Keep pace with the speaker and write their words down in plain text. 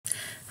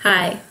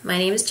Hi, my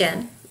name is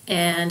Jen,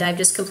 and I've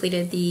just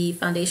completed the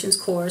Foundations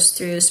course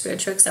through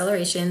Spiritual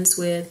Accelerations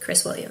with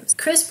Chris Williams.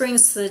 Chris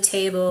brings to the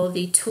table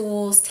the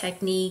tools,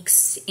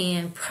 techniques,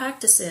 and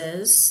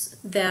practices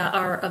that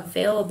are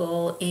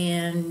available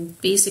and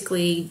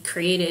basically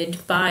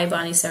created by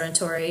Bonnie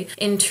Serratore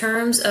in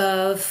terms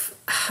of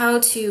how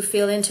to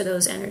feel into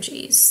those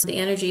energies, the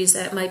energies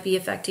that might be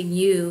affecting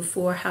you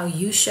for how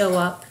you show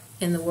up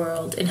in the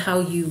world and how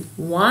you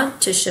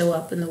want to show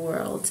up in the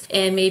world,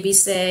 and maybe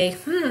say,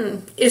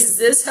 is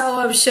this how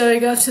I'm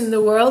showing up in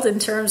the world in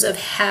terms of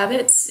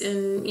habits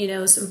and,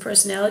 some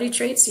personality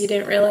traits you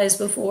didn't realize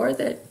before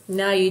that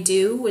now you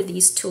do with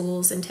these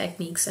tools and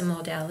techniques and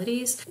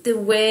modalities. The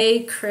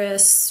way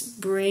Chris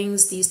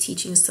brings these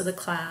teachings to the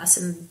class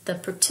and the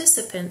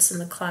participants in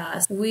the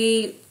class,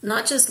 we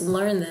not just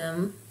learn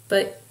them,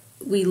 but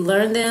we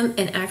learn them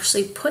and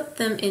actually put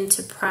them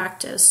into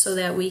practice so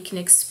that we can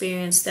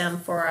experience them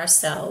for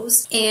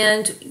ourselves.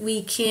 And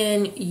we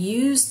can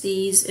use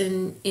these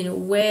in a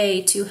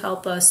way to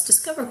help us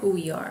discover who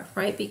we are,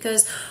 right?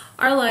 Because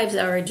our lives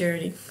are a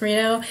journey,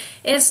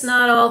 It's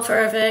not all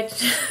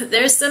perfect.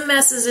 There's some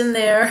messes in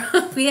there.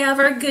 We have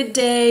our good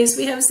days.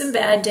 We have some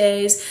bad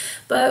days.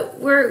 But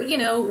we're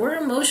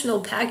emotional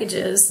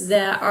packages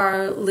that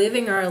are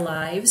living our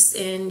lives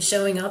and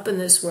showing up in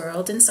this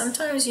world. And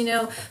sometimes,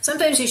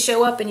 sometimes you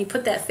show up and you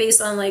put that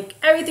face on like,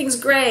 everything's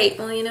great.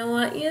 Well, you know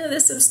what?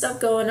 There's some stuff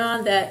going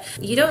on that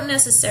you don't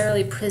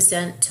necessarily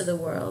present to the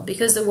world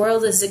because the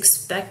world is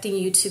expecting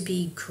you to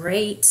be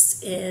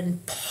great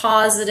and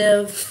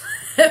positive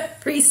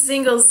every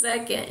single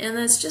second, and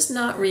that's just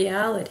not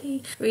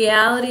reality.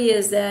 Reality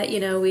is that,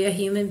 we are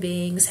human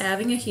beings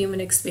having a human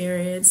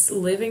experience,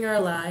 living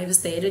our lives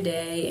day to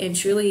day, and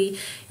truly,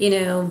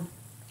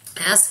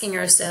 asking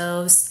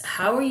ourselves,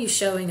 how are you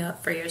showing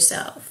up for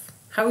yourself?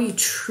 How are you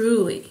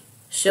truly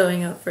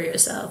showing up for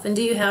yourself? And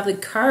do you have the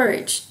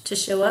courage to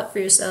show up for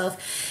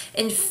yourself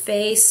and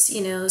face,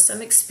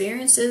 some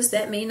experiences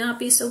that may not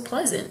be so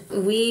pleasant?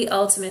 We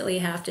ultimately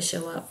have to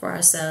show up for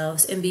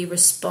ourselves and be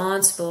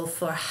responsible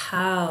for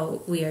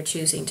how we are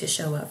choosing to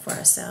show up for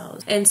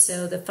ourselves. And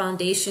so the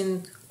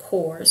foundation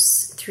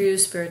course through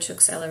Spiritual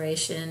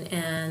Acceleration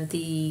and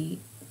the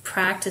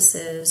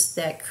practices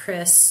that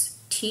Chris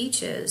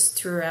teaches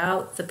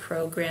throughout the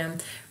program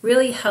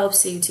really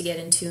helps you to get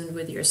in tune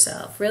with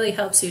yourself, really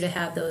helps you to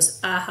have those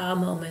aha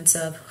moments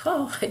of,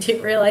 oh, I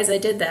didn't realize I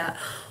did that,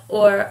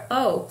 or,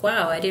 oh,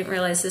 wow, I didn't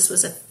realize this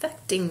was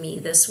affecting me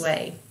this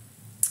way.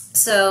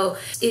 So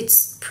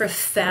it's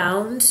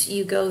profound.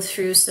 You go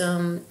through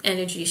some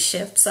energy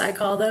shifts, I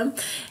call them,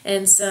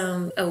 and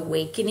some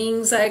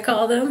awakenings, I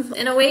call them.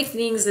 And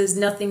awakenings is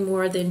nothing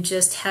more than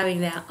just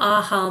having that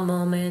aha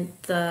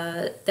moment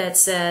that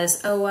says,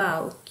 oh,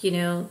 wow,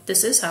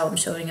 this is how I'm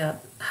showing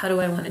up. How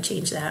do I want to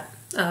change that?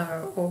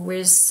 Or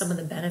where's some of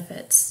the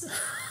benefits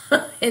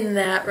in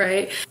that,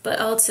 right? But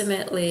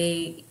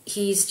ultimately,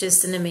 he's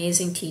just an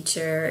amazing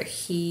teacher.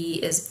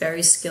 He is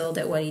very skilled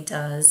at what he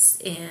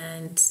does,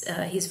 and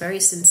he's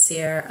very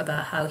sincere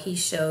about how he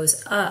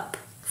shows up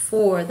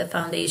for the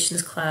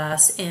Foundations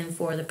class and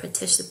for the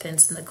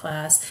participants in the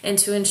class, and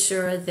to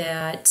ensure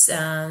that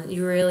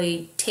you're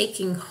really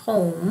taking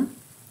home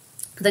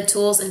the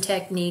tools and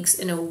techniques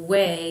in a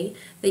way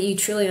that you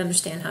truly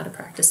understand how to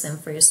practice them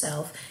for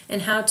yourself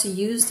and how to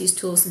use these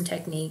tools and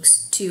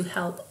techniques to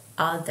help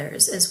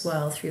others as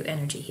well through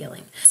energy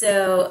healing.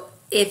 So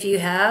if you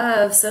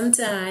have some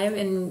time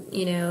and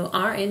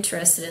are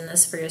interested in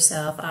this for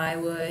yourself, I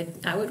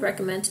would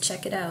recommend to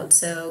check it out.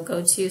 So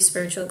go to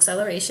Spiritual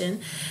Acceleration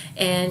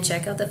and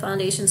check out the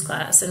Foundations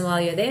class. And while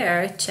you're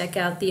there, check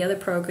out the other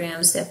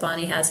programs that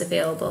Bonnie has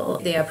available.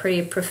 They are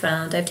pretty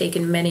profound. I've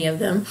taken many of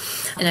them,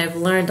 and I've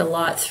learned a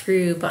lot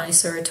through Bonnie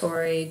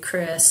Serratore,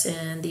 Chris,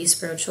 and these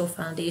Spiritual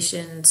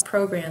Foundations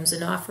programs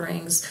and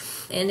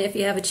offerings. And if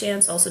you have a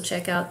chance, also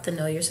check out the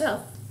Know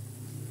Yourself.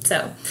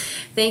 So,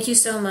 thank you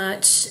so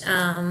much.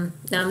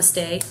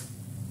 Namaste.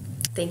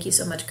 Thank you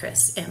so much,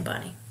 Chris and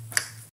Bonnie.